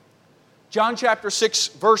John chapter 6,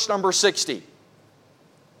 verse number 60.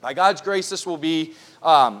 By God's grace, this will be,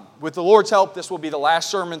 with the Lord's help, this will be the last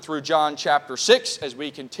sermon through John chapter 6 as we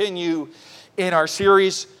continue in our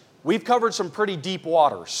series. We've covered some pretty deep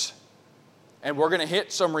waters, and we're going to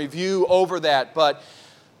hit some review over that, but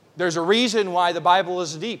there's a reason why the Bible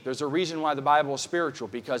is deep. There's a reason why the Bible is spiritual,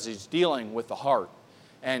 because it's dealing with the heart.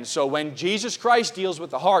 And so when Jesus Christ deals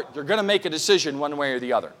with the heart, you're going to make a decision one way or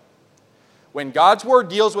the other. When God's Word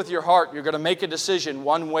deals with your heart, you're going to make a decision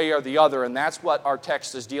one way or the other, and that's what our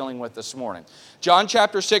text is dealing with this morning. John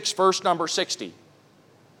chapter 6, verse number 60.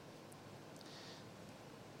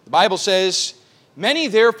 The Bible says, "Many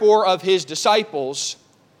therefore of his disciples,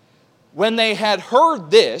 when they had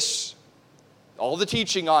heard this," all the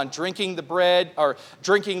teaching on drinking the bread, or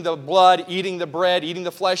drinking the blood, eating the bread, eating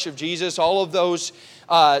the flesh of Jesus, all of those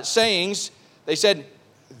sayings, they said,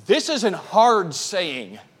 "This is an hard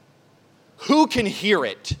saying. Who can hear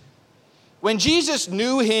it?" When Jesus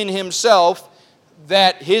knew in himself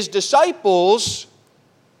that his disciples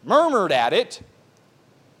murmured at it,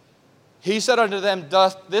 he said unto them,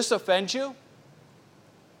 "Doth this offend you?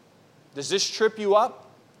 Does this trip you up?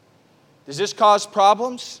 Does this cause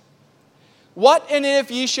problems? What and if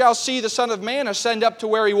ye shall see the Son of Man ascend up to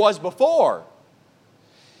where he was before?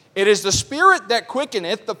 It is the Spirit that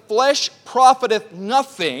quickeneth, the flesh profiteth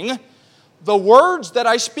nothing. The words that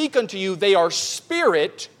I speak unto you, they are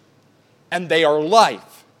spirit and they are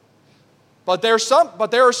life. But there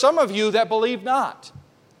are some of you that believe not."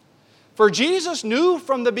 For Jesus knew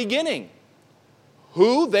from the beginning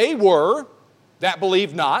who they were that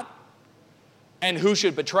believed not, and who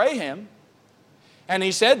should betray him. And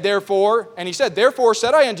he said, therefore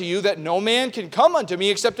said I unto you that no man can come unto me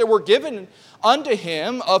except it were given unto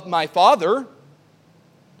him of my Father.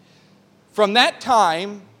 From that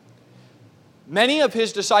time, many of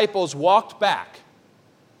his disciples walked back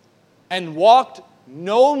and walked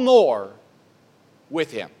no more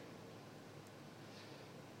with him.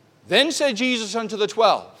 Then said Jesus unto the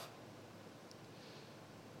 12,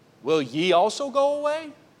 "Will ye also go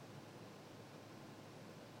away?"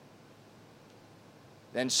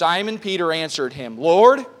 Then Simon Peter answered him,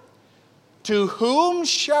 "Lord, to whom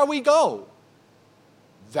shall we go?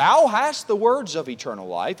 Thou hast the words of eternal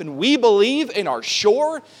life, and we believe and are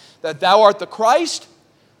sure that thou art the Christ,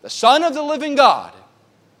 the Son of the living God."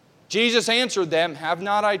 Jesus answered them, "Have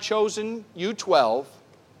not I chosen you 12,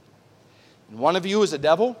 and one of you is a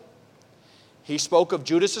devil?" He spoke of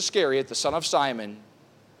Judas Iscariot, the son of Simon,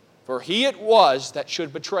 for he it was that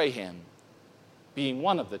should betray him, being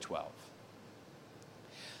one of the 12.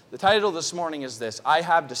 The title this morning is this: I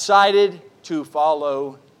have decided to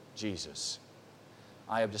follow Jesus.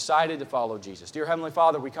 I have decided to follow Jesus. Dear Heavenly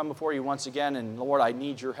Father, we come before you once again, and Lord, I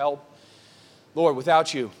need your help. Lord,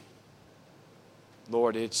 without you,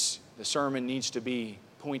 Lord, the sermon needs to be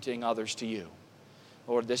pointing others to you.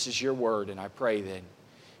 Lord, this is your word, and I pray that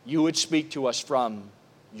you would speak to us from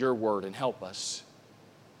your word and help us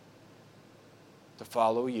to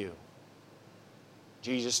follow you. In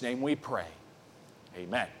Jesus' name we pray.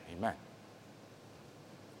 Amen. Amen.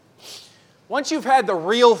 Once you've had the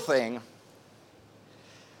real thing,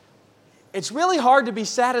 it's really hard to be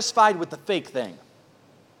satisfied with the fake thing.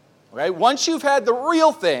 Okay? Once you've had the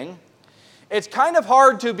real thing, it's kind of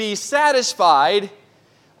hard to be satisfied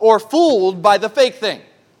or fooled by the fake thing.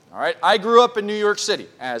 All right? I grew up in New York City.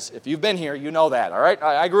 As if you've been here, you know that. All right?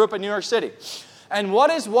 I grew up in New York City. And what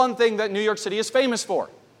is one thing that New York City is famous for?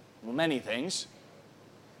 Well, many things.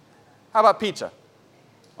 How about pizza?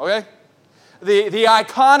 Okay? The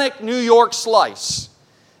iconic New York slice.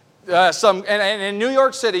 And in New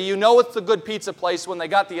York City, you know it's a good pizza place when they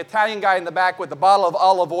got the Italian guy in the back with the bottle of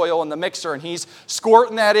olive oil in the mixer, and he's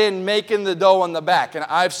squirting that in, making the dough in the back. And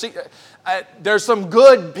I've seen, there's some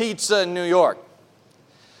good pizza in New York.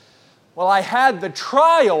 Well, I had the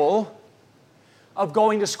trial of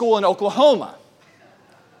going to school in Oklahoma.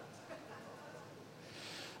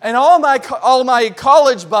 And all my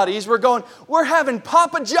college buddies were going, "We're having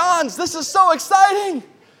Papa John's. This is so exciting.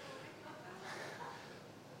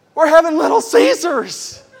 We're having Little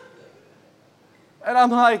Caesars." And I'm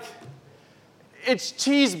like, "It's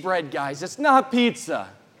cheese bread, guys. It's not pizza.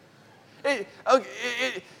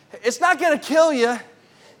 It's not going to kill you,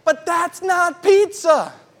 but that's not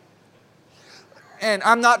pizza." And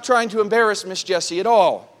I'm not trying to embarrass Miss Jessie at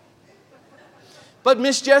all. But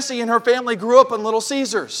Miss Jessie and her family grew up in Little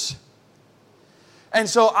Caesars. And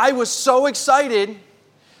so I was so excited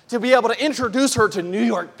to be able to introduce her to New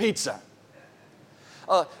York pizza.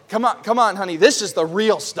 Come on, honey. This is the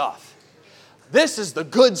real stuff. This is the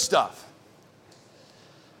good stuff.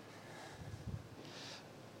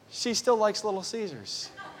 She still likes Little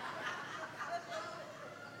Caesars.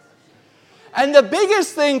 And the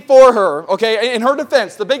biggest thing for her, okay, in her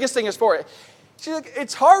defense, the biggest thing is for it. She's like,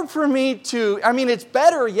 it's hard for me to, I mean, it's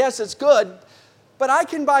better, yes, it's good, but I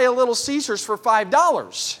can buy a Little Caesars for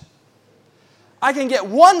 $5. I can get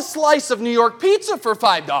one slice of New York pizza for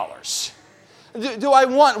 $5. Do I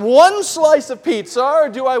want one slice of pizza, or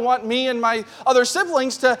do I want me and my other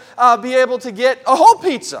siblings to be able to get a whole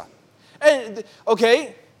pizza? And,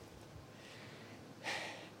 okay,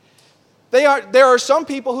 there are some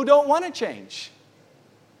people who don't want to change.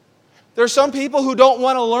 There are some people who don't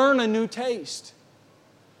want to learn a new taste.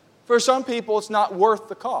 For some people, it's not worth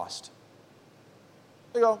the cost.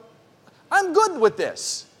 They go, I'm good with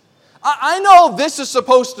this. I know this is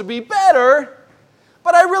supposed to be better,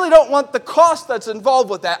 but I really don't want the cost that's involved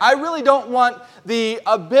with that. I really don't want the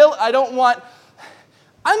ability,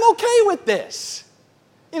 I'm okay with this.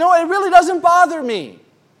 You know, it really doesn't bother me.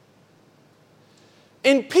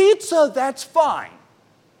 In pizza, that's fine.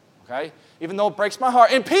 Okay? Even though it breaks my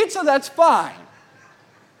heart. In pizza, that's fine.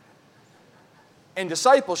 In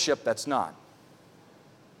discipleship, that's not.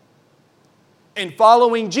 In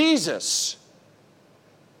following Jesus,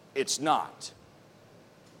 it's not.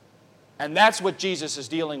 And that's what Jesus is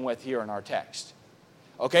dealing with here in our text.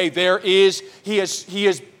 Okay, he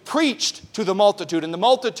has preached to the multitude, and the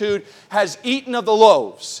multitude has eaten of the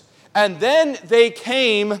loaves. And then they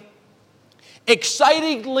came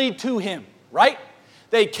excitedly to him, right?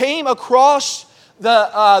 They came across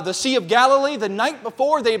the Sea of Galilee the night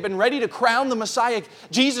before. They had been ready to crown the Messiah,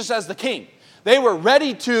 Jesus, as the king. They were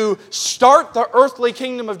ready to start the earthly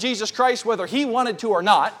kingdom of Jesus Christ, whether he wanted to or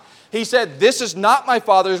not. He said, this is not my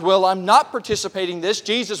Father's will. I'm not participating in this.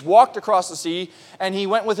 Jesus walked across the sea, and he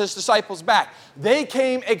went with his disciples back. They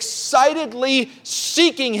came excitedly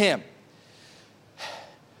seeking him.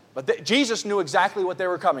 But Jesus knew exactly what they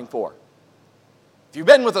were coming for. If you've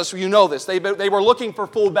been with us, you know this. They were looking for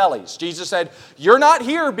full bellies. Jesus said, you're not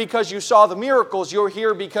here because you saw the miracles. You're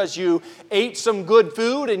here because you ate some good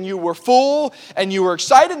food and you were full and you were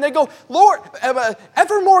excited. And they go, Lord,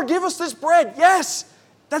 evermore give us this bread. Yes,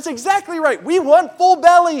 that's exactly right. We want full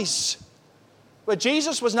bellies. But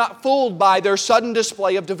Jesus was not fooled by their sudden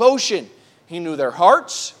display of devotion. He knew their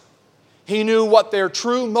hearts. He knew what their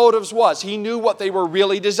true motives was. He knew what they were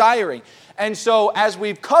really desiring. And so, as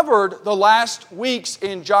we've covered the last weeks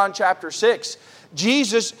in John chapter 6,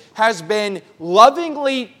 Jesus has been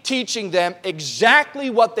lovingly teaching them exactly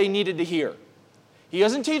what they needed to hear. He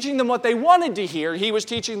wasn't teaching them what they wanted to hear. He was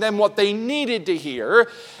teaching them what they needed to hear.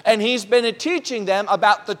 And he's been teaching them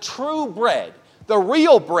about the true bread, the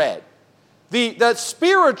real bread, the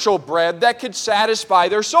spiritual bread that could satisfy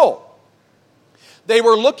their soul. They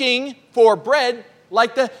were looking for bread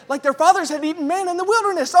like their fathers had eaten manna in the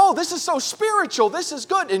wilderness. Oh, this is so spiritual. This is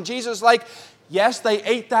good. And Jesus is like, yes, they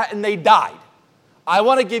ate that and they died. I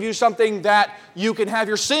want to give you something that you can have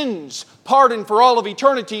your sins pardoned for all of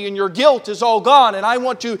eternity and your guilt is all gone. And I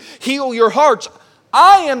want to heal your hearts.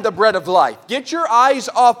 I am the bread of life. Get your eyes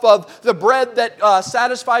off of the bread that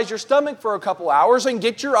satisfies your stomach for a couple hours and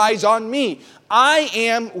get your eyes on me. I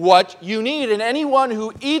am what you need. And anyone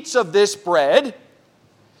who eats of this bread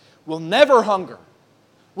will never hunger,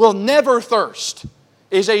 will never thirst,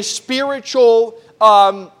 is a spiritual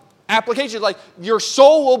application. Like your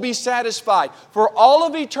soul will be satisfied. For all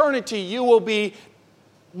of eternity, you will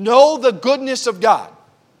know the goodness of God.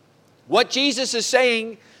 What Jesus is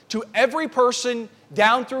saying to every person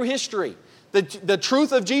down through history, the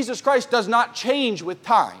truth of Jesus Christ does not change with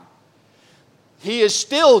time. He is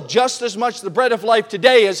still just as much the bread of life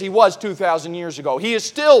today as he was 2,000 years ago. He is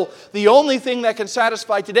still the only thing that can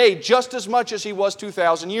satisfy today just as much as he was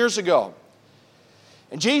 2,000 years ago.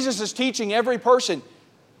 And Jesus is teaching every person,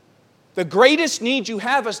 the greatest need you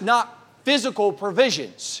have is not physical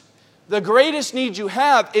provisions. The greatest need you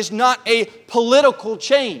have is not a political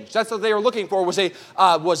change. That's what they were looking for,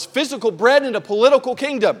 was physical bread in a political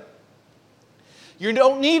kingdom. You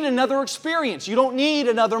don't need another experience. You don't need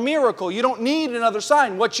another miracle. You don't need another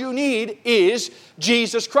sign. What you need is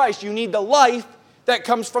Jesus Christ. You need the life that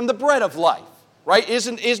comes from the bread of life. Right?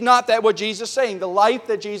 Is not that what Jesus is saying? The life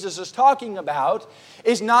that Jesus is talking about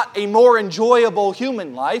is not a more enjoyable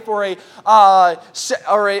human life or a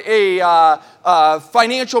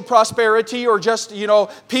financial prosperity or just,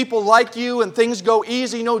 people like you and things go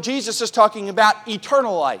easy. No, Jesus is talking about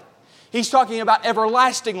eternal life. He's talking about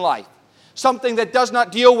everlasting life. Something that does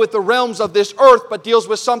not deal with the realms of this earth, but deals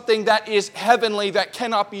with something that is heavenly, that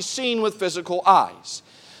cannot be seen with physical eyes.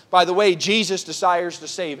 By the way, Jesus desires to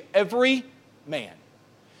save every man.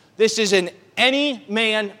 This is an any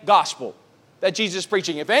man gospel that Jesus is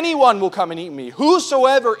preaching. If anyone will come and eat me,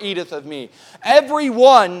 whosoever eateth of me,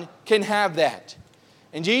 everyone can have that.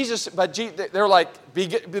 And Jesus, they're like,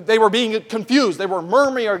 they were being confused. They were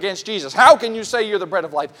murmuring against Jesus. How can you say you're the bread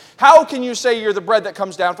of life? How can you say you're the bread that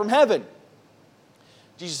comes down from heaven?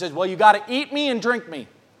 Jesus says, well, you got to eat me and drink me.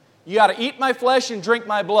 You got to eat my flesh and drink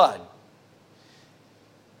my blood.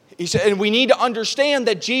 He said, and we need to understand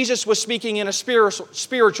that Jesus was speaking in a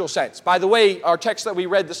spiritual sense. By the way, our text that we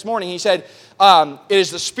read this morning, he said, it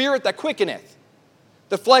is the Spirit that quickeneth.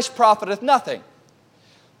 The flesh profiteth nothing.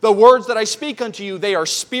 The words that I speak unto you, they are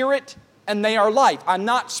spirit and they are life. I'm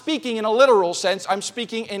not speaking in a literal sense. I'm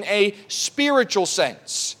speaking in a spiritual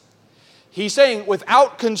sense. He's saying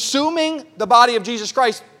without consuming the body of Jesus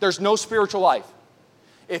Christ, there's no spiritual life.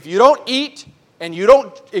 If you don't eat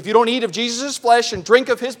if you don't eat of Jesus' flesh and drink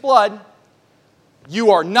of His blood, you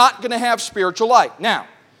are not going to have spiritual life. Now,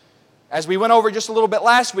 as we went over just a little bit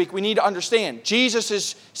last week, we need to understand Jesus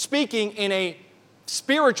is speaking in a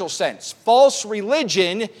spiritual sense. False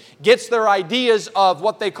religion gets their ideas of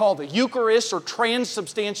what they call the Eucharist or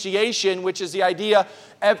transubstantiation, which is the idea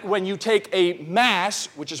of when you take a Mass,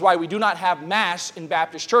 which is why we do not have Mass in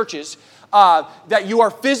Baptist churches, that you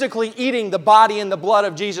are physically eating the body and the blood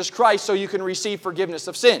of Jesus Christ so you can receive forgiveness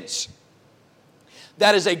of sins.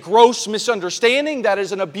 That is a gross misunderstanding. That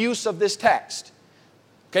is an abuse of this text.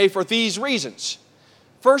 Okay, for these reasons.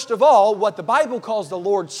 First of all, what the Bible calls the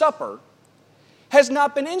Lord's Supper has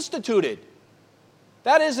not been instituted.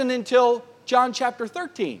 That isn't until John chapter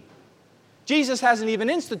 13. Jesus hasn't even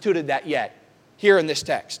instituted that yet here in this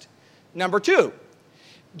text. Number two,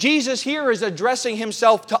 Jesus here is addressing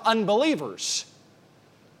Himself to unbelievers.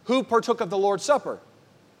 Who partook of the Lord's Supper?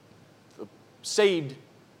 The saved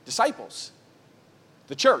disciples.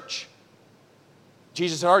 The church.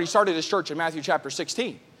 Jesus had already started His church in Matthew chapter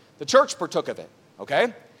 16. The church partook of it.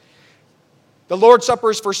 Okay? The Lord's Supper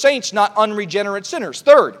is for saints, not unregenerate sinners.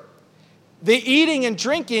 Third, the eating and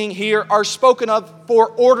drinking here are spoken of for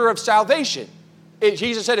order of salvation.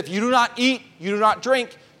 Jesus said, if you do not eat, you do not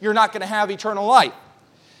drink, you're not going to have eternal life.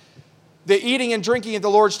 The eating and drinking at the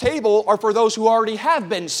Lord's table are for those who already have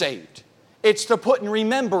been saved. It's to put in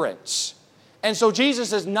remembrance. And so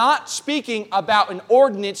Jesus is not speaking about an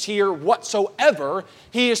ordinance here whatsoever.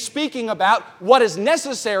 He is speaking about what is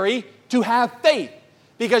necessary to have faith.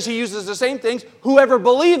 Because He uses the same things. Whoever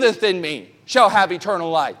believeth in me shall have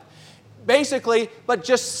eternal life. Basically, but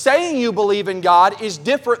just saying you believe in God is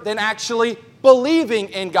different than actually believing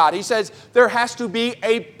in God. He says there has to be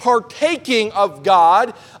a partaking of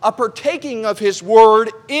God, a partaking of His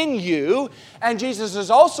Word in you. And Jesus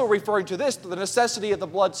is also referring to this, to the necessity of the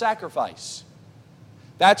blood sacrifice.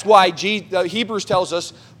 That's why Hebrews tells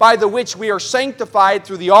us, by the which we are sanctified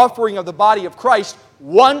through the offering of the body of Christ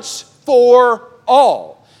once for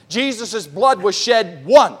all. Jesus' blood was shed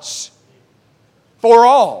once for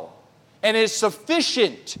all. And it is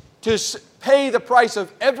sufficient to pay the price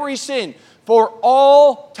of every sin for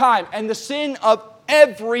all time and the sin of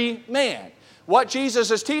every man. What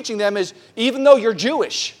Jesus is teaching them is, even though you're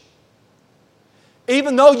Jewish,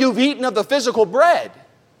 even though you've eaten of the physical bread,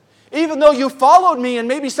 even though you followed me and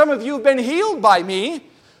maybe some of you have been healed by me,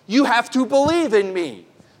 you have to believe in me.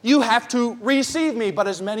 You have to receive me. But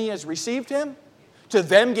as many as received Him, to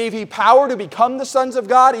them gave He power to become the sons of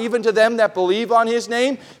God, even to them that believe on His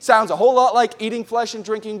name. Sounds a whole lot like eating flesh and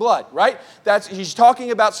drinking blood, right? He's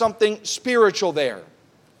talking about something spiritual there.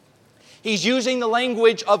 He's using the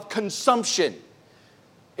language of consumption.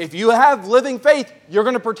 If you have living faith, you're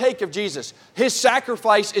going to partake of Jesus. His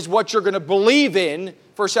sacrifice is what you're going to believe in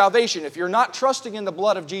for salvation. If you're not trusting in the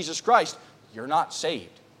blood of Jesus Christ, you're not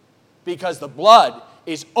saved. Because the blood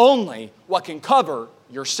is only what can cover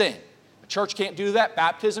your sin. The church can't do that.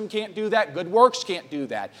 Baptism can't do that. Good works can't do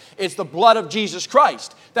that. It's the blood of Jesus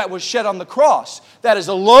Christ that was shed on the cross that is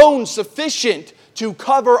alone sufficient to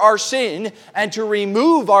cover our sin and to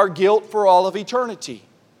remove our guilt for all of eternity.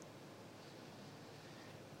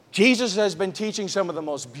 Jesus has been teaching some of the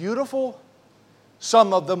most beautiful,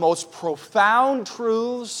 some of the most profound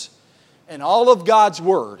truths in all of God's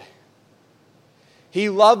Word. He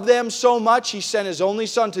loved them so much, He sent His only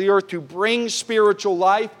Son to the earth to bring spiritual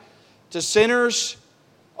life to sinners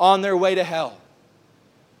on their way to hell.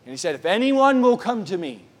 And He said, if anyone will come to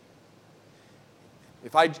me,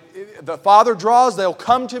 if the Father draws, they'll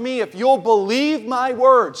come to me. If you'll believe my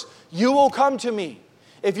words, you will come to me.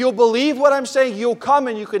 If you'll believe what I'm saying, you'll come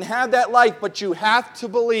and you can have that life, but you have to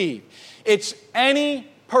believe. It's any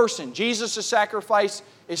person. Jesus' sacrifice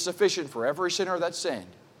is sufficient for every sinner that's sinned,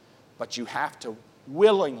 but you have to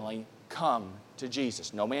willingly come to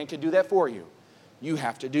Jesus. No man can do that for you. You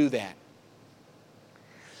have to do that.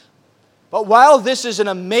 But while this is an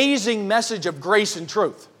amazing message of grace and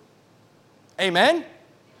truth, amen?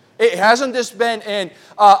 Hasn't this been an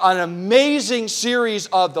amazing series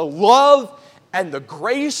of the love and the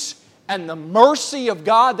grace and the mercy of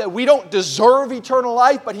God, that we don't deserve eternal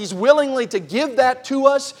life, but He's willingly to give that to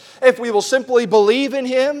us if we will simply believe in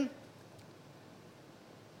Him?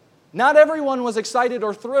 Not everyone was excited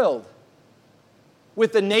or thrilled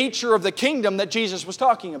with the nature of the kingdom that Jesus was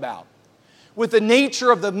talking about, with the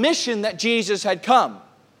nature of the mission that Jesus had come.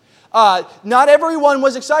 Not everyone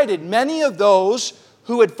was excited. Many of those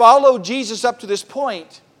who had followed Jesus up to this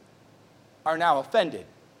point are now offended,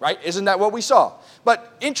 right? Isn't that what we saw?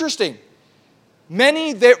 But interesting,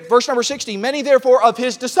 verse number 60, many therefore of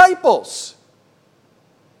His disciples.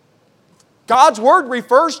 God's word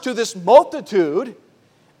refers to this multitude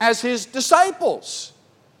as His disciples.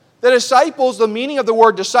 The disciples, the meaning of the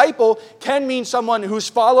word disciple can mean someone who's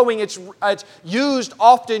following. It's used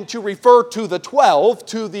often to refer to the 12,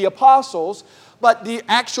 to the apostles, but the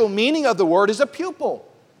actual meaning of the word is a pupil,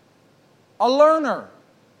 a learner.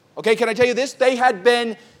 Okay, can I tell you this? They had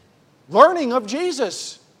been learning of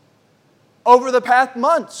Jesus over the past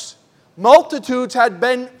months. Multitudes had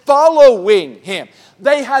been following Him.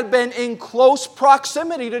 They had been in close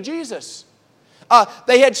proximity to Jesus.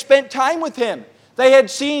 They had spent time with Him. They had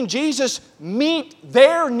seen Jesus meet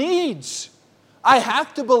their needs. I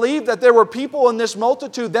have to believe that there were people in this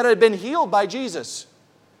multitude that had been healed by Jesus,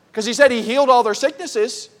 because He said He healed all their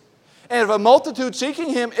sicknesses. And if a multitude seeking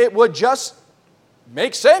Him, it would just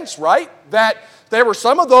make sense, right? That there were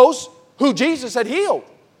some of those who Jesus had healed,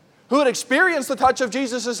 who had experienced the touch of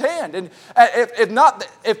Jesus' hand. And if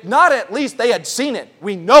not, at least they had seen it.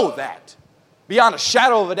 We know that. Beyond a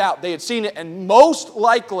shadow of a doubt, they had seen it. And most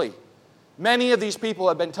likely, many of these people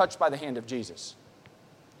had been touched by the hand of Jesus.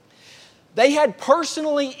 They had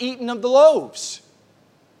personally eaten of the loaves.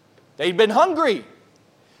 They'd been hungry.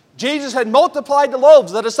 Jesus had multiplied the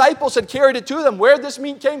loaves. The disciples had carried it to them. Where this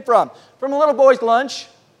meat came from? From a little boy's lunch.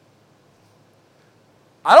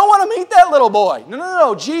 I don't want to meet that little boy.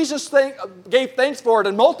 No. Jesus gave thanks for it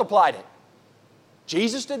and multiplied it.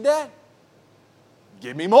 Jesus did that?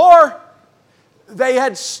 Give me more. They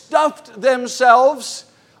had stuffed themselves,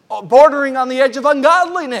 bordering on the edge of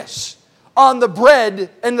ungodliness, on the bread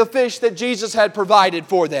and the fish that Jesus had provided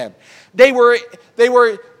for them. They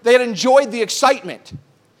had enjoyed the excitement.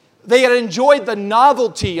 They had enjoyed the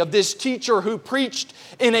novelty of this teacher who preached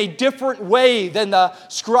in a different way than the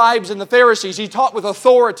scribes and the Pharisees. He taught with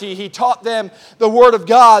authority. He taught them the Word of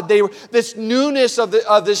God. This newness of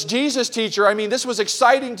this Jesus teacher, I mean, this was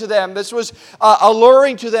exciting to them. This was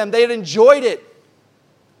alluring to them. They had enjoyed it.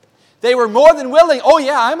 They were more than willing. Oh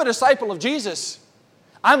yeah, I'm a disciple of Jesus.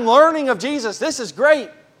 I'm learning of Jesus. This is great.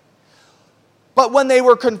 But when they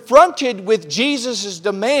were confronted with Jesus'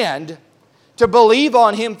 demand to believe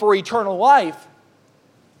on Him for eternal life,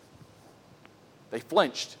 they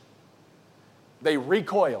flinched. They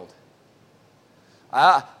recoiled.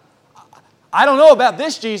 I don't know about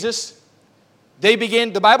this, Jesus.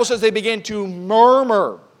 The Bible says they began to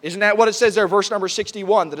murmur. Isn't that what it says there? Verse number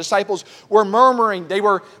 61. The disciples were murmuring. They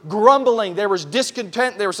were grumbling. There was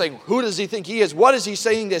discontent. They were saying, who does He think He is? What is He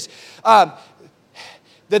saying this? The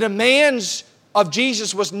demands of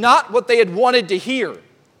Jesus was not what they had wanted to hear.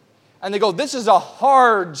 And they go, this is a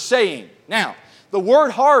hard saying. Now, the word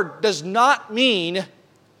hard does not mean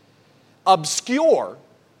obscure.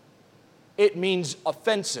 It means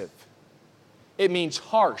offensive. It means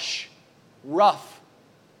harsh, rough,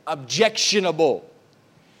 objectionable.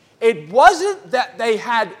 It wasn't that they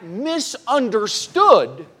had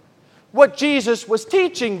misunderstood what Jesus was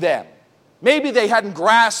teaching them. Maybe they hadn't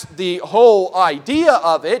grasped the whole idea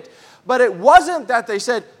of it, but it wasn't that they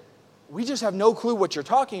said, we just have no clue what you're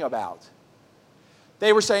talking about.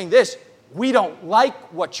 They were saying this, we don't like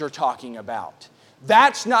what you're talking about.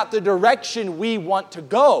 That's not the direction we want to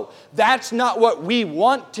go. That's not what we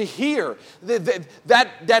want to hear.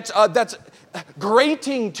 That's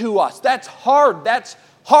grating to us. That's hard. That's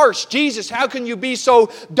harsh. Jesus, how can you be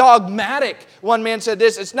so dogmatic? One man said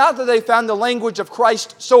this, it's not that they found the language of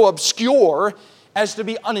Christ so obscure as to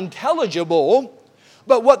be unintelligible,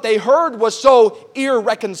 but what they heard was so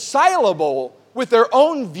irreconcilable with their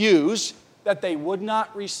own views that they would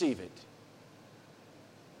not receive it.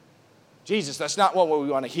 Jesus, that's not what we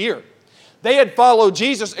want to hear. They had followed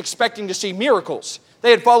Jesus expecting to see miracles. They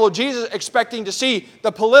had followed Jesus expecting to see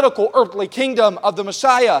the political earthly kingdom of the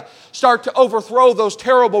Messiah start to overthrow those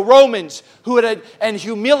terrible Romans and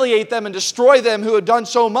humiliate them and destroy them who had done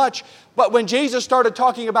so much. But when Jesus started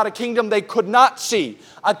talking about a kingdom they could not see,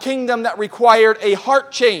 a kingdom that required a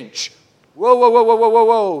heart change.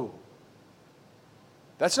 Whoa.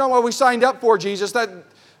 That's not what we signed up for, Jesus.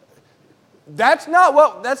 That's not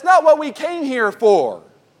what we came here for.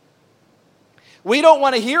 We don't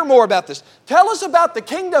want to hear more about this. Tell us about the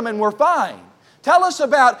kingdom and we're fine. Tell us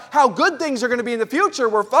about how good things are going to be in the future,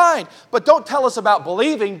 we're fine. But don't tell us about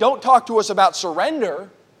believing. Don't talk to us about surrender.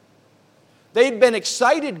 They'd been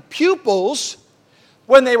excited pupils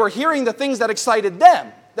when they were hearing the things that excited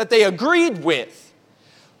them, that they agreed with.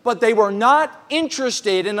 But they were not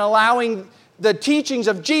interested in allowing the teachings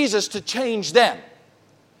of Jesus to change them.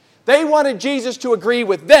 They wanted Jesus to agree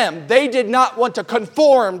with them. They did not want to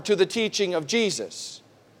conform to the teaching of Jesus.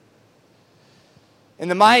 In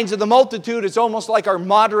the minds of the multitude, it's almost like our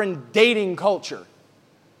modern dating culture.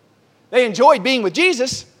 They enjoyed being with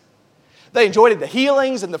Jesus. They enjoyed the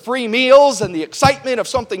healings and the free meals and the excitement of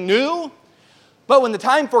something new. But when the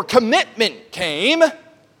time for commitment came,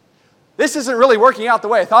 this isn't really working out the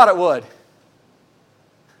way I thought it would.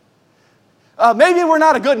 Maybe we're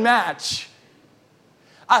not a good match.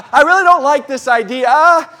 I really don't like this idea.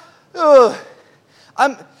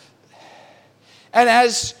 And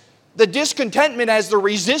as the discontentment, as the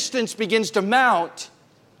resistance begins to mount,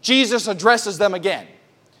 Jesus addresses them again.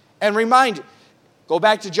 And go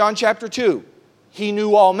back to John chapter 2. He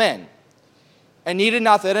knew all men, and needed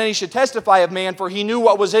not that any should testify of man, for he knew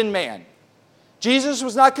what was in man. Jesus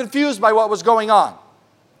was not confused by what was going on.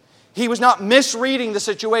 He was not misreading the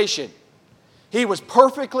situation. He was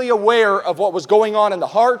perfectly aware of what was going on in the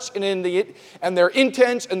hearts and their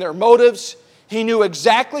intents and their motives. He knew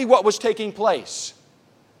exactly what was taking place.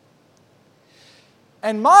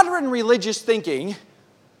 And modern religious thinking,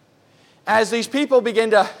 as these people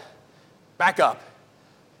begin to back up,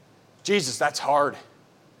 Jesus, that's hard,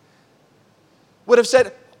 would have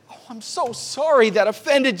said, oh, I'm so sorry that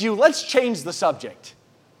offended you. Let's change the subject.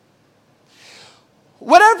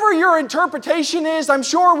 Whatever your interpretation is, I'm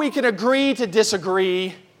sure we can agree to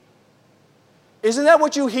disagree. Isn't that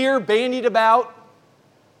what you hear bandied about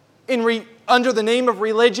under the name of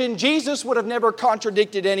religion? Jesus would have never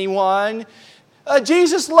contradicted anyone.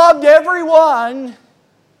 Jesus loved everyone.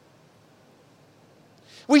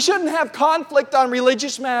 We shouldn't have conflict on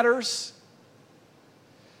religious matters.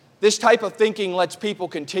 This type of thinking lets people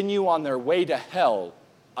continue on their way to hell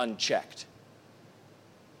unchecked.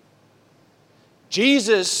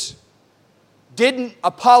 Jesus didn't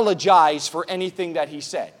apologize for anything that he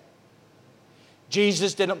said.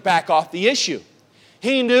 Jesus didn't back off the issue.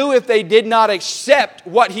 He knew if they did not accept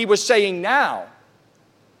what he was saying now,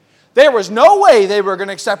 there was no way they were going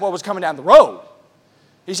to accept what was coming down the road.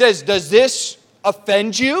 He says, does this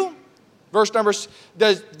offend you? Verse number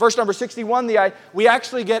 61, we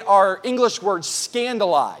actually get our English word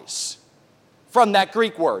scandalize from that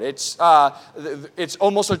Greek word. It's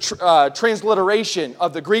almost a transliteration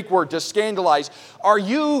of the Greek word to scandalize. Are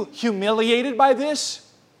you humiliated by this?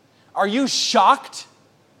 Are you shocked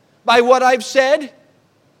by what I've said?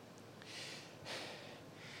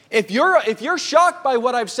 If you're shocked by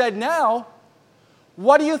what I've said now,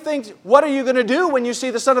 what do you think? What are you going to do when you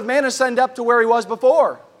see the Son of Man ascend up to where he was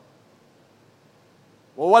before?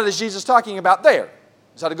 Well, what is Jesus talking about there?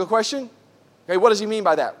 Is that a good question? Okay, what does he mean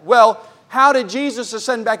by that? Well, how did Jesus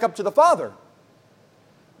ascend back up to the Father?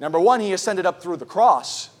 Number one, he ascended up through the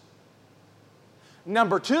cross.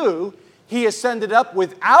 Number two, he ascended up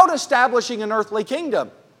without establishing an earthly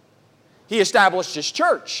kingdom. He established his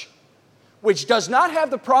church, which does not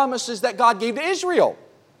have the promises that God gave to Israel.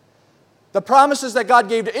 The promises that God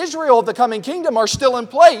gave to Israel of the coming kingdom are still in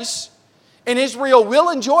place, and Israel will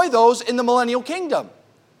enjoy those in the millennial kingdom.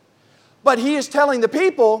 But he is telling the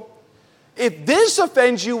people, if this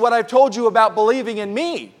offends you, what I've told you about believing in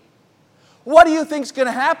me, what do you think is going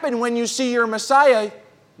to happen when you see your Messiah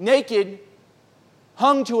naked,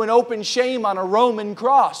 hung to an open shame on a Roman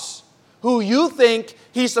cross, who you think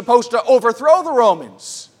he's supposed to overthrow the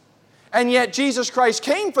Romans? And yet Jesus Christ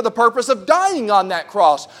came for the purpose of dying on that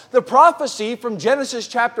cross. The prophecy from Genesis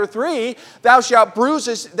chapter 3, thou shalt bruise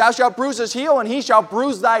his heel and he shall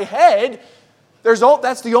bruise thy head.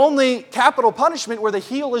 That's the only capital punishment where the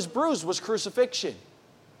heel is bruised, was crucifixion.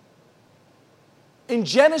 In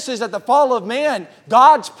Genesis, at the fall of man,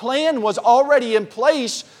 God's plan was already in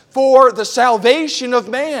place for the salvation of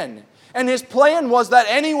man. And his plan was that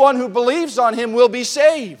anyone who believes on him will be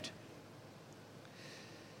saved.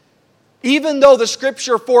 Even though the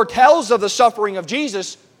Scripture foretells of the suffering of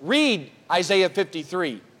Jesus, read Isaiah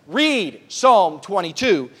 53, read Psalm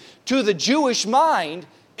 22. To the Jewish mind,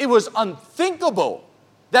 it was unthinkable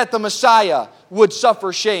that the Messiah would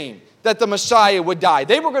suffer shame, that the Messiah would die.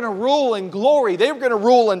 They were going to rule in glory. They were going to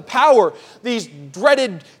rule in power. These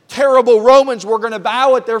dreaded, terrible Romans were going to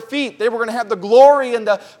bow at their feet. They were going to have the glory and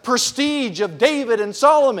the prestige of David and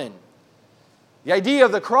Solomon. The idea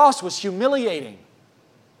of the cross was humiliating.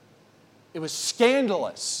 It was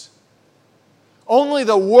scandalous. Only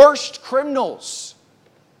the worst criminals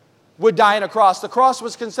would die on a cross. The cross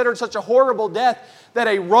was considered such a horrible death that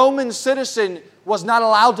a Roman citizen was not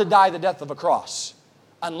allowed to die the death of a cross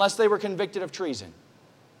unless they were convicted of treason.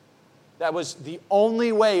 That was the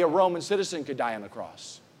only way a Roman citizen could die on a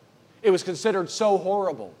cross. It was considered so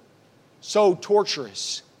horrible, so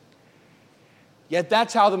torturous. Yet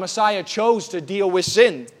that's how the Messiah chose to deal with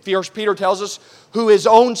sin. 1 Peter tells us, who his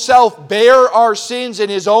own self bare our sins in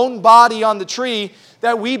his own body on the tree,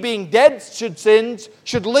 that we being dead to sins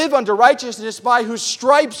should live unto righteousness, by whose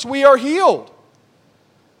stripes we are healed.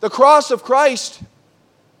 The cross of Christ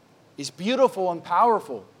is beautiful and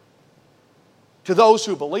powerful to those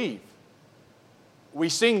who believe. We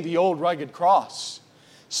sing the old rugged cross,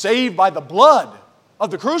 saved by the blood of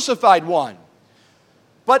the crucified one.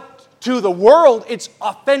 But to the world, it's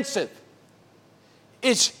offensive.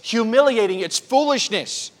 It's humiliating. It's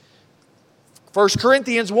foolishness. 1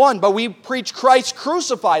 Corinthians 1, but we preach Christ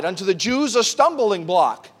crucified, unto the Jews a stumbling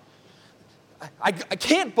block. I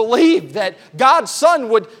can't believe that God's Son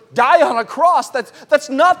would die on a cross. That's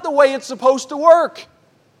not the way it's supposed to work.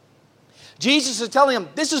 Jesus is telling him,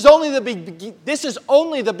 this is only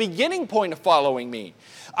the beginning point of following me.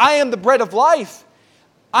 I am the bread of life.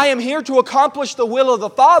 I am here to accomplish the will of the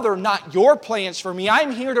Father, not your plans for me.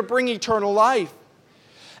 I'm here to bring eternal life.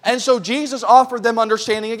 And so Jesus offered them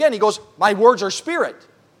understanding again. He goes, my words are spirit.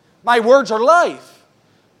 My words are life.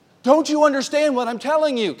 Don't you understand what I'm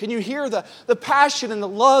telling you? Can you hear the passion and the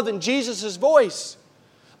love in Jesus' voice?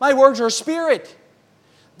 My words are spirit.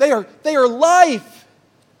 They are life.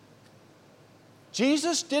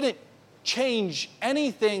 Jesus didn't change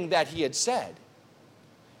anything that he had said.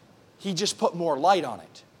 He just put more light on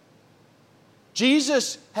it.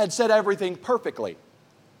 Jesus had said everything perfectly.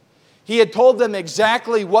 He had told them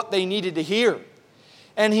exactly what they needed to hear.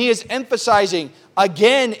 And he is emphasizing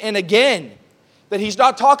again and again that he's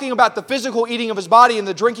not talking about the physical eating of his body and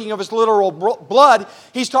the drinking of his literal blood.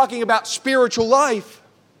 He's talking about spiritual life.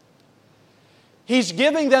 He's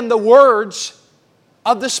giving them the words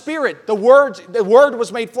of the Spirit. The Word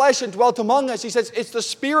was made flesh and dwelt among us. He says, it's the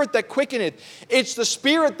Spirit that quickeneth. It's the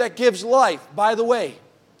Spirit that gives life. By the way,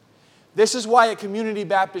 this is why at Community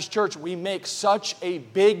Baptist Church we make such a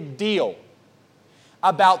big deal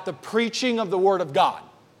about the preaching of the Word of God.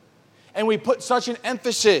 And we put such an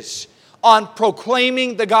emphasis on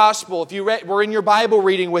proclaiming the gospel. If you were in your Bible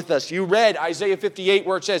reading with us, you read Isaiah 58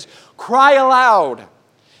 where it says, cry aloud,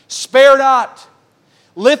 spare not.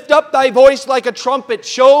 Lift up thy voice like a trumpet.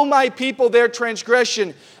 Show my people their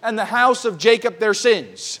transgression and the house of Jacob their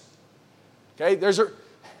sins. Okay,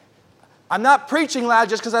 I'm not preaching loud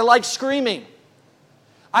just because I like screaming.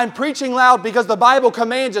 I'm preaching loud because the Bible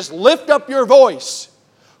commands us, lift up your voice.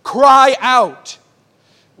 Cry out.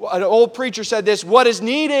 An old preacher said this, what is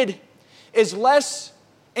needed is less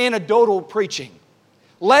anecdotal preaching,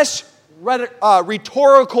 less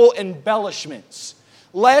rhetorical embellishments,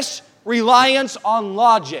 less reliance on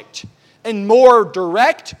logic, and more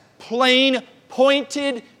direct, plain,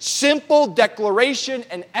 pointed, simple declaration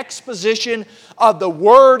and exposition of the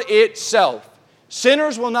Word itself.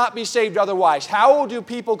 Sinners will not be saved otherwise. How do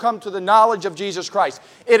people come to the knowledge of Jesus Christ?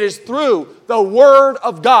 It is through the Word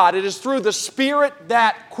of God. It is through the Spirit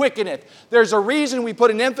that quickeneth. There's a reason we put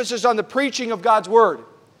an emphasis on the preaching of God's Word,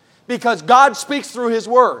 because God speaks through His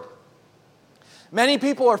Word. Many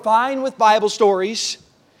people are fine with Bible stories,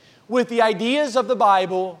 with the ideas of the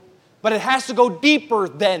Bible, but it has to go deeper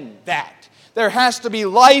than that. There has to be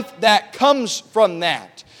life that comes from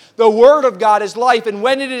that. The Word of God is life, and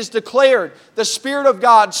when it is declared, the Spirit of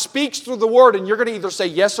God speaks through the Word, and you're going to either say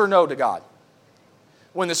yes or no to God.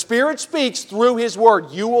 When the Spirit speaks through His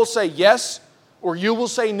Word, you will say yes or you will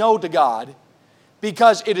say no to God,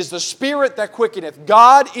 because it is the Spirit that quickeneth.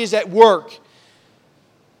 God is at work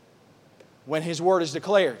when His Word is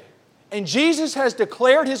declared. And Jesus has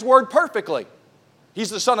declared His Word perfectly. He's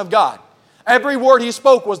the Son of God. Every word He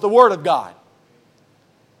spoke was the Word of God.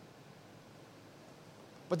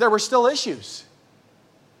 But there were still issues.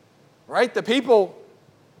 Right? The people,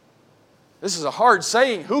 this is a hard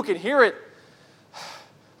saying. Who can hear it?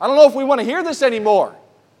 I don't know if we want to hear this anymore.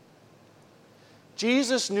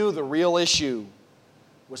 Jesus knew the real issue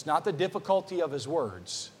was not the difficulty of His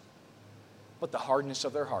words, but the hardness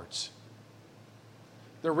of their hearts.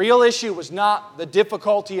 The real issue was not the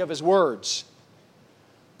difficulty of His words,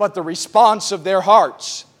 but the response of their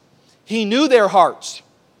hearts. He knew their hearts.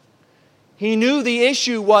 He knew the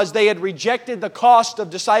issue was they had rejected the cost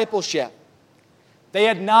of discipleship. They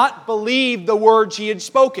had not believed the words He had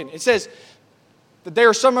spoken. It says that there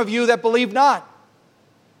are some of you that believe not.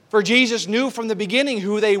 For Jesus knew from the beginning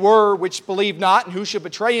who they were which believed not, and who should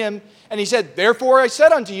betray him. And he said, Therefore I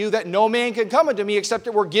said unto you that no man can come unto me except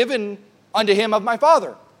it were given unto him of my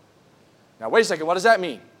Father. Now wait a second, what does that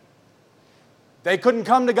mean? They couldn't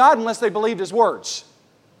come to God unless they believed his words.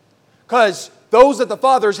 Because those that the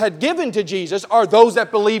fathers had given to Jesus are those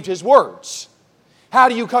that believed his words. How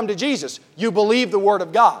do you come to Jesus? You believe the word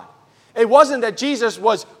of God. It wasn't that Jesus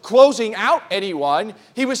was closing out anyone.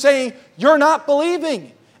 He was saying, you're not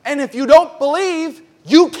believing. And if you don't believe,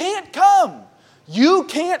 you can't come. You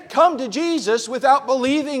can't come to Jesus without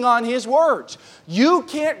believing on his words. You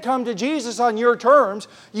can't come to Jesus on your terms.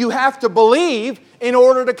 You have to believe in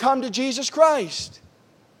order to come to Jesus Christ.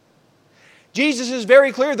 Jesus is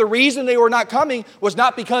very clear. The reason they were not coming was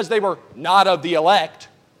not because they were not of the elect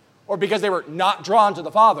or because they were not drawn to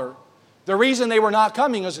the Father. The reason they were not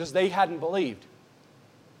coming was because they hadn't believed.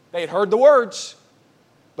 They had heard the words,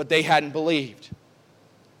 but they hadn't believed.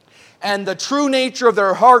 And the true nature of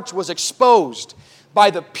their hearts was exposed by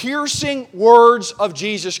the piercing words of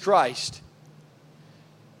Jesus Christ.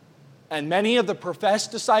 And many of the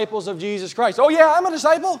professed disciples of Jesus Christ, oh yeah, I'm a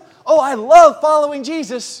disciple. Oh, I love following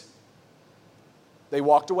Jesus. They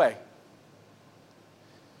walked away.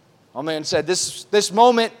 One man said, this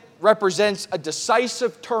moment represents a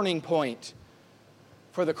decisive turning point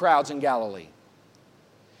for the crowds in Galilee.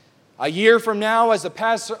 A year from now, as the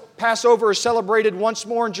Passover is celebrated once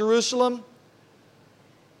more in Jerusalem,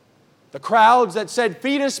 the crowds that said,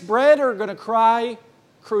 feed us bread, are going to cry,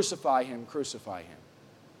 crucify him, crucify him.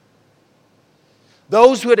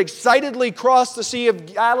 Those who had excitedly crossed the Sea of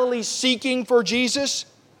Galilee seeking for Jesus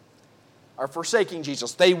are forsaking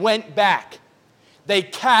Jesus. They went back. They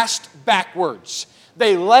cast backwards.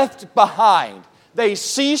 They left behind. They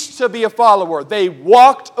ceased to be a follower. They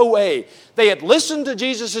walked away. They had listened to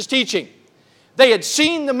Jesus' teaching. They had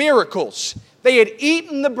seen the miracles. They had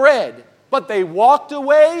eaten the bread. But they walked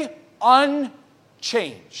away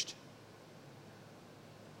unchanged.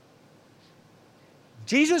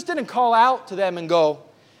 Jesus didn't call out to them and go,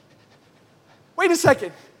 wait a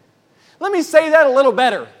second. Let me say that a little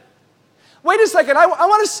better. Wait a second. I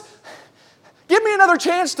want to... Give me another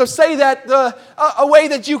chance to say that a way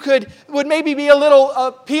that would maybe be a little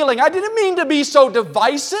appealing. I didn't mean to be so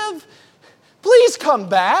divisive. Please come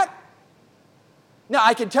back. Now,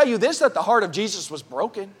 I can tell you this, that the heart of Jesus was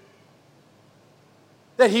broken.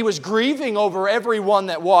 That he was grieving over everyone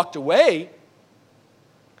that walked away.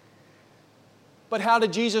 But how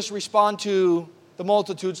did Jesus respond to the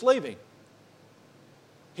multitudes leaving?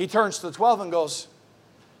 He turns to the 12 and goes,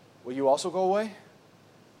 will you also go away?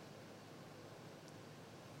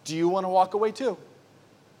 Do you want to walk away too?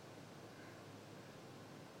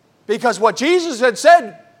 Because what Jesus had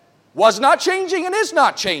said was not changing and is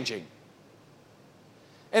not changing.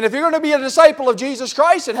 And if you're going to be a disciple of Jesus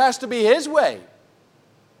Christ, it has to be his way,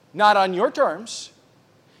 not on your terms.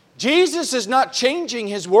 Jesus is not changing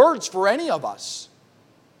his words for any of us.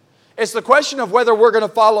 It's the question of whether we're going to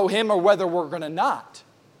follow him or whether we're going to not.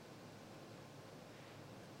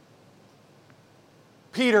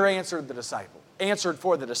 Peter answered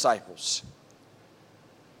for the disciples.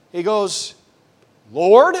 He goes,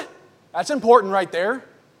 Lord, that's important right there.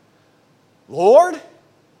 Lord,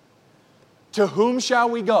 to whom shall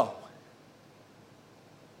we go?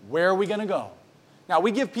 Where are we going to go? Now,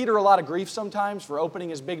 we give Peter a lot of grief sometimes for opening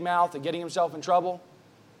his big mouth and getting himself in trouble.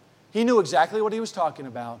 He knew exactly what he was talking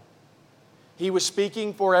about. He was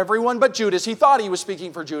speaking for everyone but Judas. He thought he was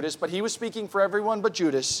speaking for Judas, but he was speaking for everyone but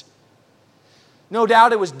Judas. No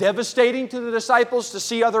doubt it was devastating to the disciples to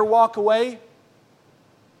see others walk away.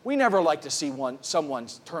 We never like to see someone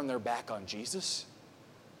turn their back on Jesus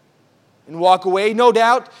and walk away. No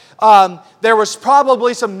doubt there was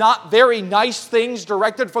probably some not very nice things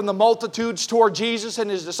directed from the multitudes toward Jesus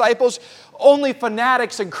and his disciples. Only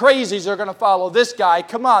fanatics and crazies are going to follow this guy.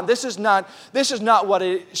 Come on, this is not what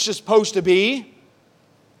it's supposed to be.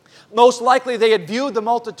 Most likely they had viewed the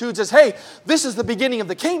multitudes as, hey, this is the beginning of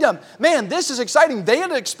the kingdom. Man, this is exciting. They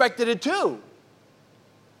had expected it too.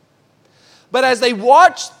 But as they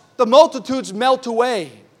watched the multitudes melt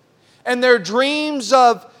away and their dreams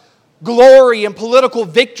of glory and political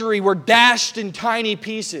victory were dashed in tiny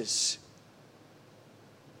pieces,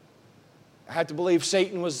 I had to believe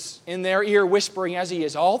Satan was in their ear whispering as he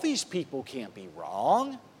is, all these people can't be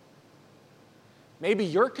wrong. Maybe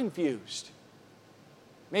you're confused.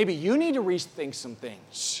 Maybe you need to rethink some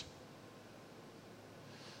things.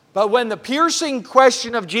 But when the piercing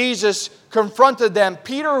question of Jesus confronted them,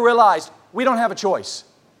 Peter realized, we don't have a choice.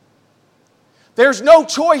 There's no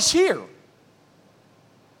choice here.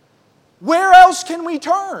 Where else can we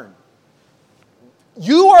turn?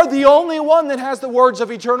 You are the only one that has the words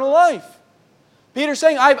of eternal life. Peter's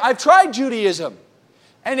saying, I've tried Judaism,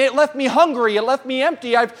 and it left me hungry, it left me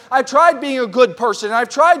empty. I've tried being a good person, I've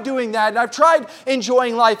tried doing that, and I've tried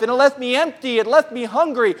enjoying life, and it left me empty, it left me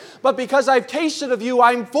hungry. But because I've tasted of you,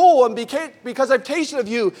 I'm full, and because I've tasted of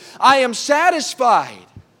you, I am satisfied.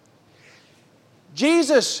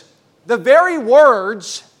 Jesus, the very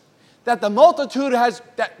words that the multitude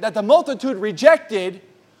rejected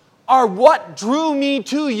are what drew me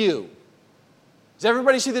to you. Does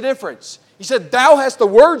everybody see the difference? He said, thou hast the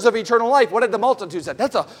words of eternal life. What did the multitude say?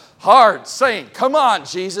 That's a hard saying. Come on,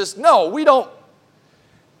 Jesus. No, we don't.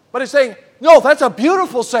 But it's saying, no, that's a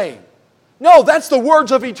beautiful saying. No, that's the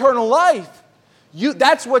words of eternal life.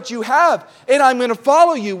 That's what you have, and I'm going to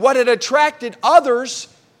follow you. What had attracted others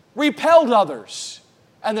repelled others.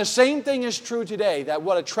 And the same thing is true today, that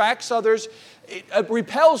what attracts others, it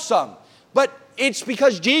repels some. But it's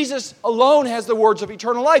because Jesus alone has the words of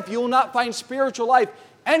eternal life. You will not find spiritual life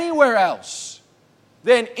anywhere else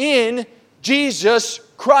than in Jesus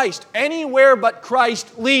Christ. Anywhere but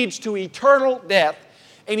Christ leads to eternal death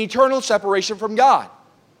and eternal separation from God.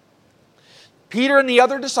 Peter and the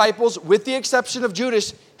other disciples, with the exception of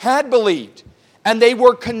Judas, had believed, and they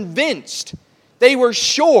were convinced. They were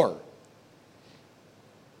sure.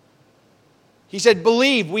 He said,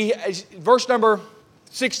 believe. Verse number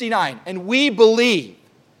 69, and we believe.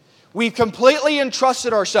 We've completely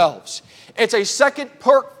entrusted ourselves. It's a second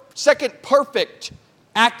perfect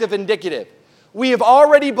active indicative. We have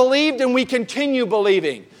already believed and we continue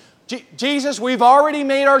believing. Jesus, we've already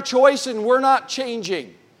made our choice and we're not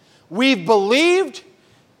changing. We've believed,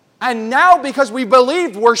 and now because we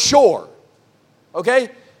believed, we're sure. Okay?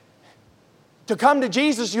 To come to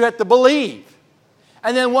Jesus, you have to believe.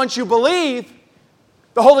 And then once you believe,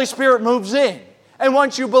 the Holy Spirit moves in. And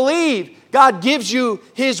once you believe, God gives you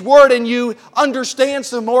His Word and you understand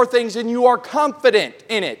some more things and you are confident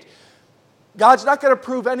in it. God's not going to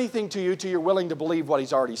prove anything to you till you're willing to believe what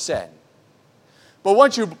He's already said. But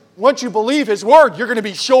once you believe His Word, you're going to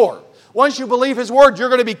be sure. Once you believe His Word, you're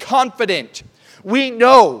going to be confident. We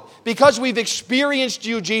know, because we've experienced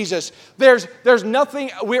you, Jesus, there's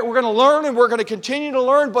nothing, we're going to learn and we're going to continue to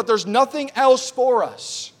learn, but there's nothing else for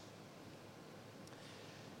us.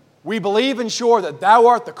 We believe and sure that Thou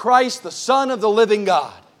art the Christ, the Son of the living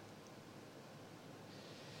God.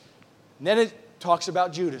 And then it talks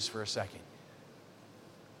about Judas for a second.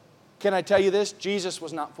 Can I tell you this? Jesus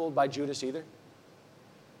was not fooled by Judas either.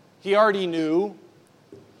 He already knew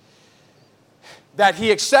that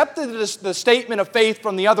he accepted the statement of faith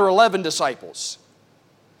from the other 11 disciples.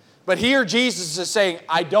 But here Jesus is saying,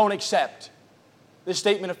 I don't accept the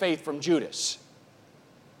statement of faith from Judas.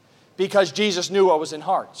 Because Jesus knew what was in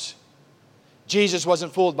hearts. Jesus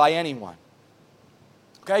wasn't fooled by anyone.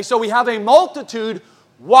 Okay, so we have a multitude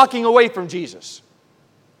walking away from Jesus.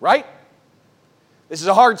 Right? This is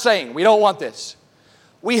a hard saying. We don't want this.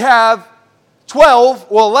 We have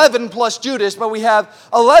 11 plus Judas, but we have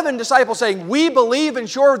 11 disciples saying, we believe and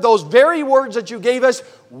sure those very words that you gave us,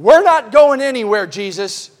 we're not going anywhere,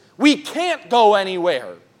 Jesus. We can't go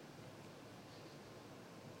anywhere.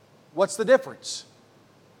 What's the difference?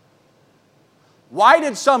 Why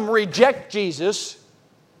did some reject Jesus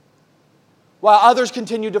while others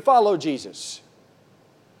continued to follow Jesus?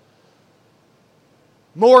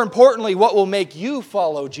 More importantly, what will make you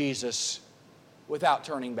follow Jesus without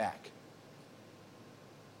turning back?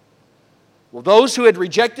 Well, those who had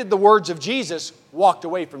rejected the words of Jesus walked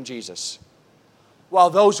away from Jesus, while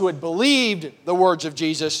those who had believed the words of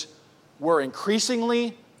Jesus were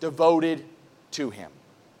increasingly devoted to Him.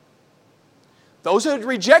 Those who had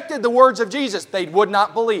rejected the words of Jesus, they would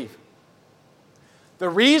not believe. The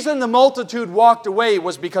reason the multitude walked away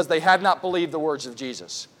was because they had not believed the words of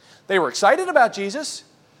Jesus. They were excited about Jesus.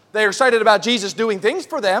 They were excited about Jesus doing things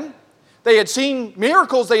for them. They had seen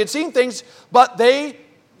miracles, they had seen things, but they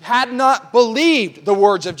had not believed the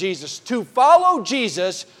words of Jesus. To follow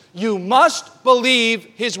Jesus, you must believe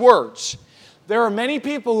His words. There are many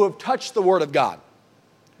people who have touched the Word of God,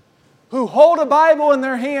 who hold a Bible in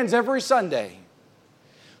their hands every Sunday,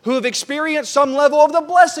 who have experienced some level of the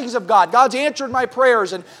blessings of God. God's answered my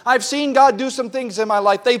prayers, and I've seen God do some things in my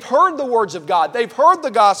life. They've heard the words of God. They've heard the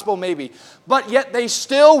gospel maybe, but yet they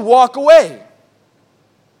still walk away.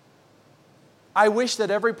 I wish that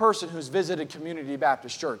every person who's visited Community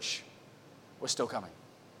Baptist Church was still coming.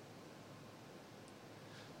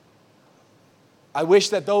 I wish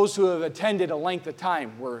that those who have attended a length of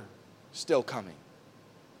time were still coming.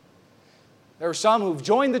 There are some who've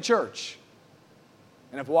joined the church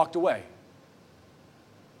and have walked away.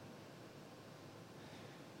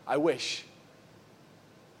 I wish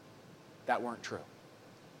that weren't true.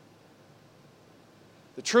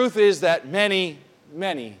 The truth is that many,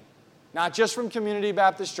 not just from Community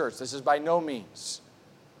Baptist Church, this is by no means,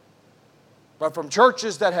 but from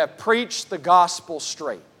churches that have preached the gospel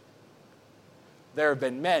straight, there have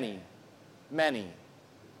been many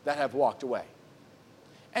that have walked away.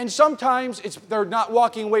 And sometimes they're not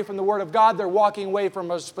walking away from the Word of God, they're walking away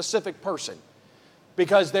from a specific person.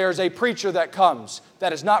 Because there's a preacher that comes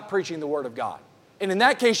that is not preaching the Word of God. And in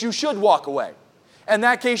that case, you should walk away. In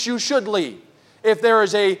that case, you should leave. If there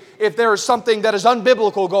is something that is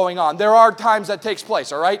unbiblical going on, there are times that takes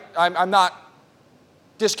place, all right? I'm not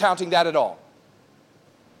discounting that at all.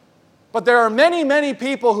 But there are many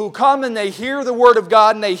people who come and they hear the Word of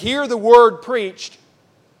God and they hear the Word preached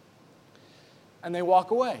and they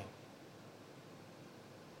walk away.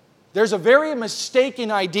 There's a very mistaken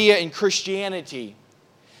idea in Christianity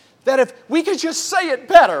that if we could just say it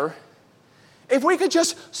better, if we could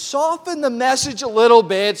just soften the message a little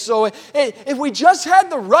bit, so if we just had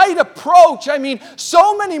the right approach,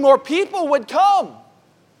 so many more people would come.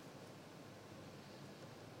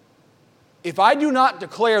 If I do not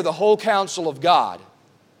declare the whole counsel of God,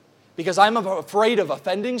 because I'm afraid of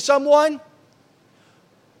offending someone,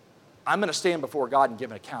 I'm going to stand before God and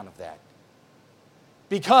give an account of that.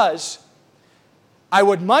 Because I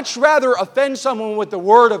would much rather offend someone with the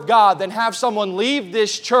Word of God than have someone leave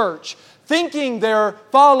this church thinking they're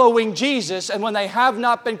following Jesus and when they have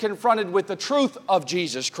not been confronted with the truth of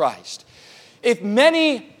Jesus Christ. If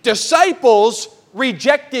many disciples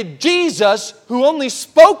rejected Jesus, who only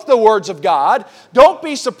spoke the words of God, don't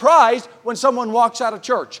be surprised when someone walks out of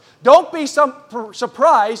church. Don't be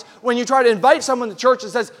surprised when you try to invite someone to church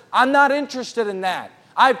and says, I'm not interested in that.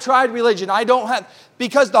 I've tried religion.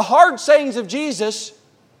 Because the hard sayings of Jesus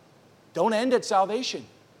don't end at salvation.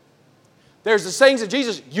 There's the sayings of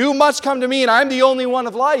Jesus, you must come to me and I'm the only one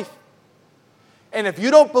of life. And if you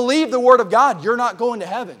don't believe the Word of God, you're not going to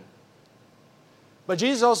heaven. But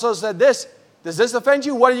Jesus also said this, does this offend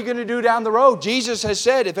you? What are you going to do down the road? Jesus has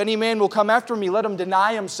said, if any man will come after me, let him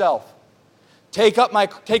deny himself. Take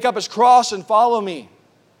up his cross and follow me.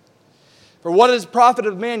 For what is the profit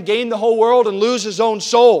of man gain the whole world and lose his own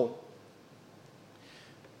soul?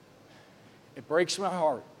 It breaks my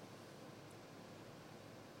heart.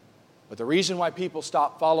 But the reason why people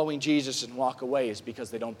stop following Jesus and walk away is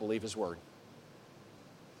because they don't believe His Word.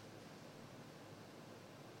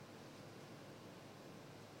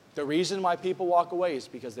 The reason why people walk away is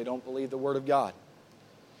because they don't believe the Word of God.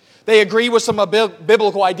 They agree with some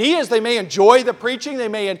biblical ideas. They may enjoy the preaching. They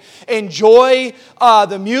may enjoy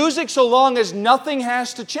the music so long as nothing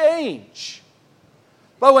has to change.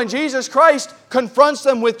 But when Jesus Christ confronts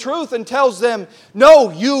them with truth and tells them,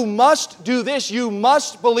 no, you must do this. You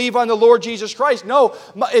must believe on the Lord Jesus Christ. No,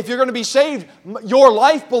 if you're going to be saved, your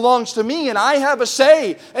life belongs to me. And I have a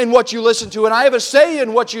say in what you listen to. And I have a say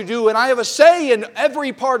in what you do. And I have a say in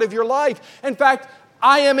every part of your life. In fact,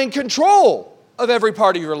 I am in control of every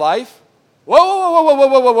part of your life.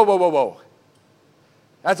 Whoa.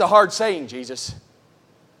 That's a hard saying, Jesus.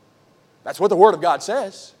 That's what the Word of God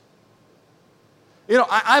says.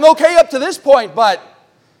 I'm okay up to this point, but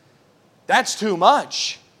that's too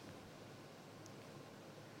much.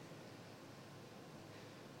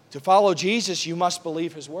 To follow Jesus, you must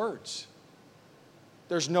believe His words.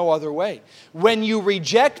 There's no other way. When you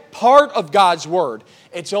reject part of God's Word,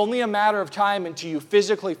 it's only a matter of time until you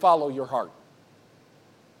physically follow your heart.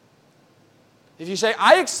 If you say,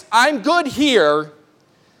 I'm good here,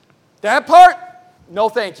 that part, no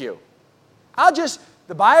thank you.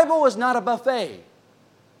 The Bible is not a buffet.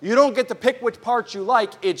 You don't get to pick which parts you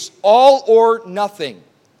like. It's all or nothing.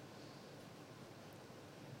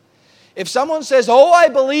 If someone says, I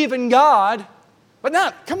believe in God, but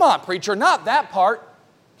come on, preacher, not that part.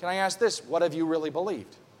 Can I ask this? What have you really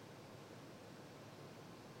believed?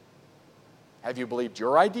 Have you believed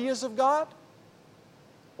your ideas of God?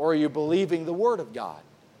 Or are you believing the Word of God?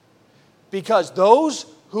 Because those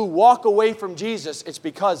who walk away from Jesus, it's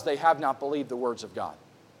because they have not believed the words of God.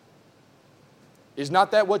 Is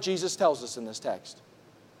not that what Jesus tells us in this text?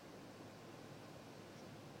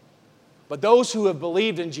 But those who have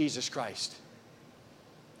believed in Jesus Christ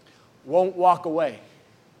won't walk away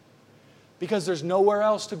because there's nowhere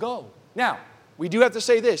else to go. Now, we do have to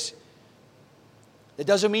say this. That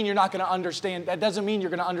doesn't mean you're not going to understand. That doesn't mean you're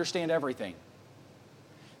going to understand everything.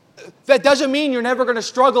 That doesn't mean you're never going to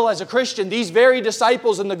struggle as a Christian. These very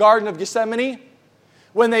disciples in the Garden of Gethsemane,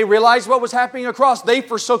 when they realized what was happening across, they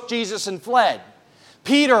forsook Jesus and fled.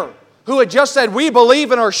 Peter, who had just said, we believe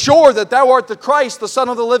and are sure that thou art the Christ, the Son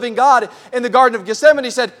of the living God, in the Garden of Gethsemane,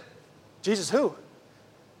 said, Jesus who?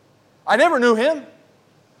 I never knew Him.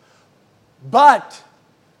 But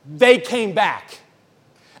they came back.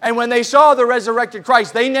 And when they saw the resurrected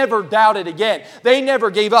Christ, they never doubted again. They never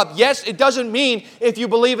gave up. Yes, it doesn't mean if you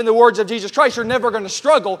believe in the words of Jesus Christ, you're never going to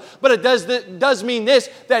struggle. But it does mean this,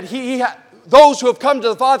 that those who have come to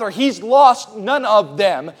the Father, He's lost none of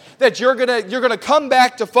them. That you're gonna come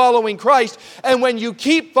back to following Christ. And when you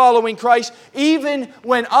keep following Christ, even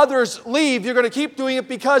when others leave, you're going to keep doing it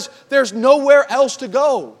because there's nowhere else to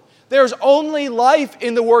go. There's only life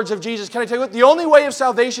in the words of Jesus. Can I tell you what? The only way of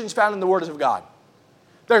salvation is found in the words of God.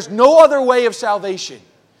 There's no other way of salvation.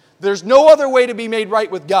 There's no other way to be made right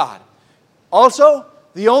with God. Also,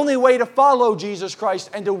 the only way to follow Jesus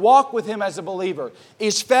Christ and to walk with Him as a believer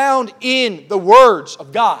is found in the words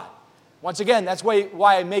of God. Once again, that's why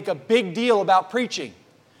I make a big deal about preaching.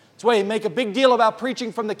 That's why I make a big deal about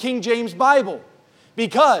preaching from the King James Bible.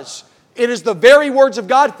 Because it is the very words of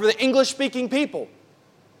God for the English-speaking people.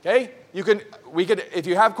 Okay? If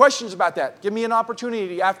you have questions about that, give me an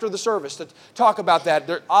opportunity after the service to talk about that.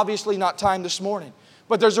 There's obviously not time this morning.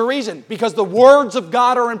 But there's a reason, because the words of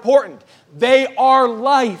God are important. They are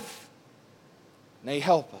life. And they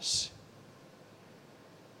help us.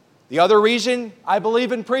 The other reason I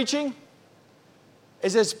believe in preaching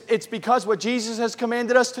is it's because what Jesus has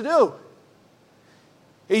commanded us to do.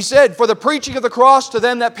 He said, "For the preaching of the cross to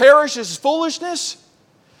them that perish is foolishness,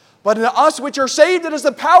 but to us which are saved it is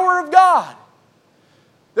the power of God."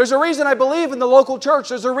 There's a reason I believe in the local church.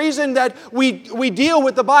 There's a reason that we deal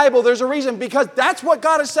with the Bible. There's a reason, because that's what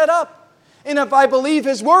God has set up. And if I believe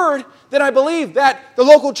His Word, then I believe that the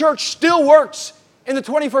local church still works in the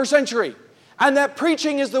 21st century. And that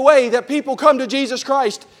preaching is the way that people come to Jesus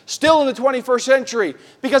Christ still in the 21st century.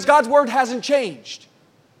 Because God's Word hasn't changed.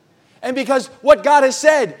 And because what God has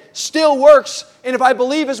said still works. And if I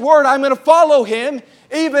believe His Word, I'm going to follow Him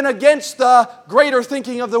even against the greater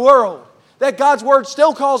thinking of the world. That God's Word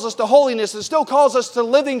still calls us to holiness and still calls us to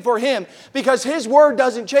living for Him, because His Word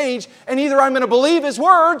doesn't change, and either I'm going to believe His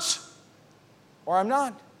words or I'm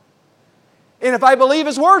not. And if I believe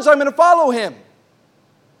His words, I'm going to follow Him.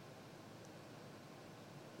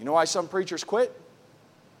 You know why some preachers quit?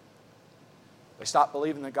 They stopped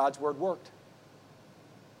believing that God's Word worked.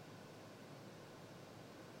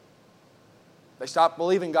 They stopped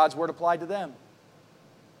believing God's Word applied to them.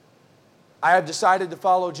 I have decided to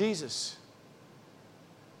follow Jesus.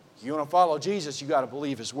 You want to follow Jesus, you got to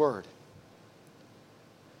believe His Word.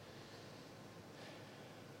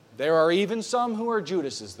 There are even some who are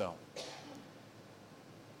Judases, though.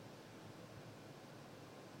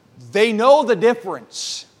 They know the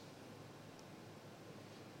difference,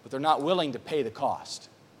 but they're not willing to pay the cost.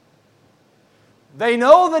 They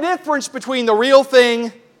know the difference between the real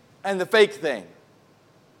thing and the fake thing.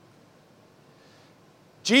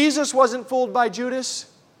 Jesus wasn't fooled by Judas.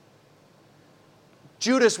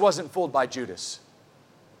 Judas wasn't fooled by Judas.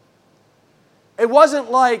 It wasn't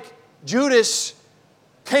like Judas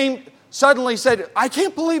suddenly said, "I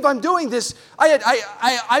can't believe I'm doing this.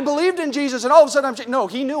 I believed in Jesus and all of a sudden I'm changed." No,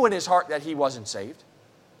 he knew in his heart that he wasn't saved.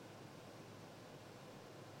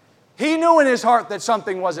 He knew in his heart that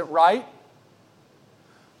something wasn't right.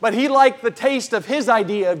 But he liked the taste of his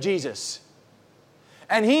idea of Jesus.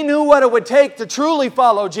 And he knew what it would take to truly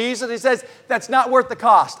follow Jesus. He says, "That's not worth the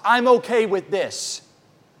cost. I'm okay with this."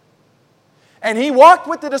 And he walked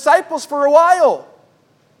with the disciples for a while.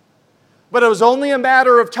 But it was only a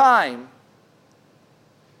matter of time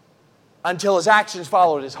until his actions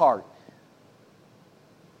followed his heart.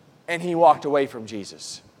 And he walked away from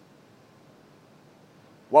Jesus.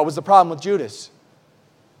 What was the problem with Judas?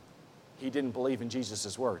 He didn't believe in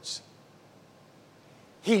Jesus' words.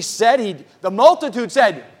 The multitude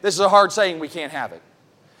said, "This is a hard saying, we can't have it."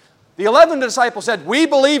 The 11 disciples said, "We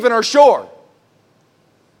believe and are sure."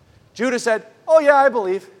 Judas said, "Oh yeah, I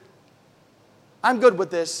believe. I'm good with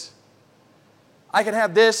this. I can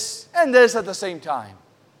have this and this at the same time."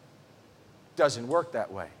 Doesn't work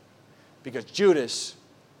that way. Because Judas,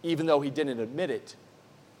 even though he didn't admit it,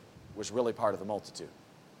 was really part of the multitude.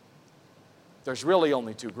 There's really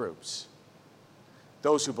only two groups.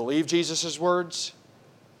 Those who believe Jesus' words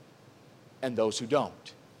and those who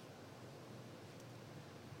don't.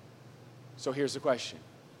 So here's the question.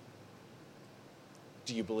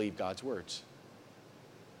 Do you believe God's words?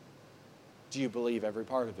 Do you believe every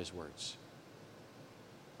part of His words?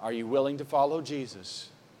 Are you willing to follow Jesus?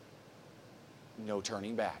 No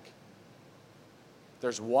turning back.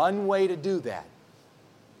 There's one way to do that.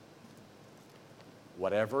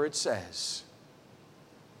 Whatever it says,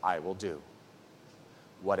 I will do.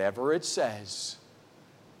 Whatever it says,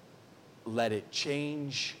 let it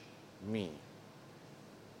change me.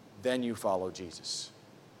 Then you follow Jesus.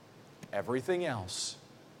 Everything else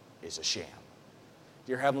is a sham.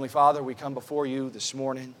 Dear Heavenly Father, we come before you this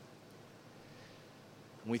morning.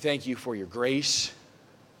 And we thank you for your grace.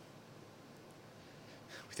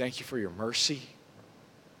 We thank you for your mercy,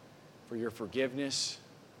 for your forgiveness.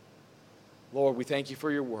 Lord, we thank you for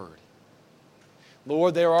your word.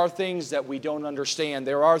 Lord, there are things that we don't understand.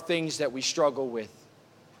 There are things that we struggle with.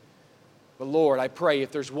 But Lord, I pray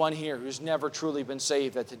if there's one here who's never truly been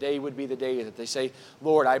saved, that today would be the day that they say,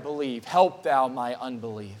 Lord, I believe. Help thou my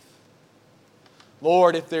unbelief.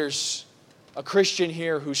 Lord, if there's a Christian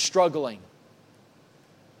here who's struggling,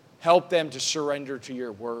 help them to surrender to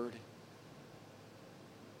your word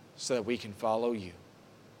so that we can follow you.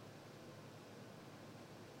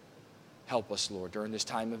 Help us, Lord, during this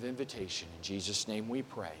time of invitation. In Jesus' name we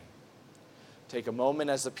pray. Take a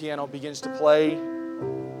moment as the piano begins to play.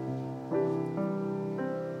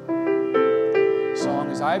 The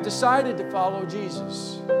song is, I have decided to follow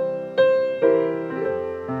Jesus.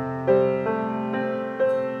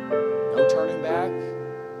 No turning back.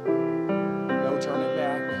 No turning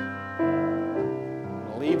back. I'm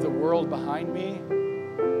going to leave the world behind me. I'm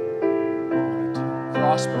going to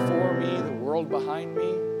cross before me, the world behind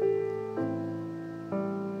me.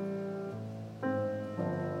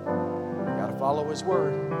 Follow His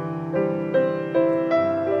word.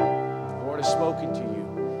 The Lord has spoken to you.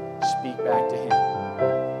 Speak back to Him.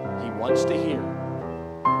 He wants to hear.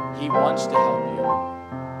 He wants to help you.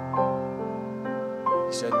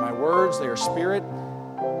 He said, my words, they are spirit.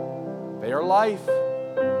 They are life. All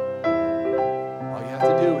you have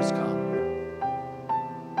to do is come.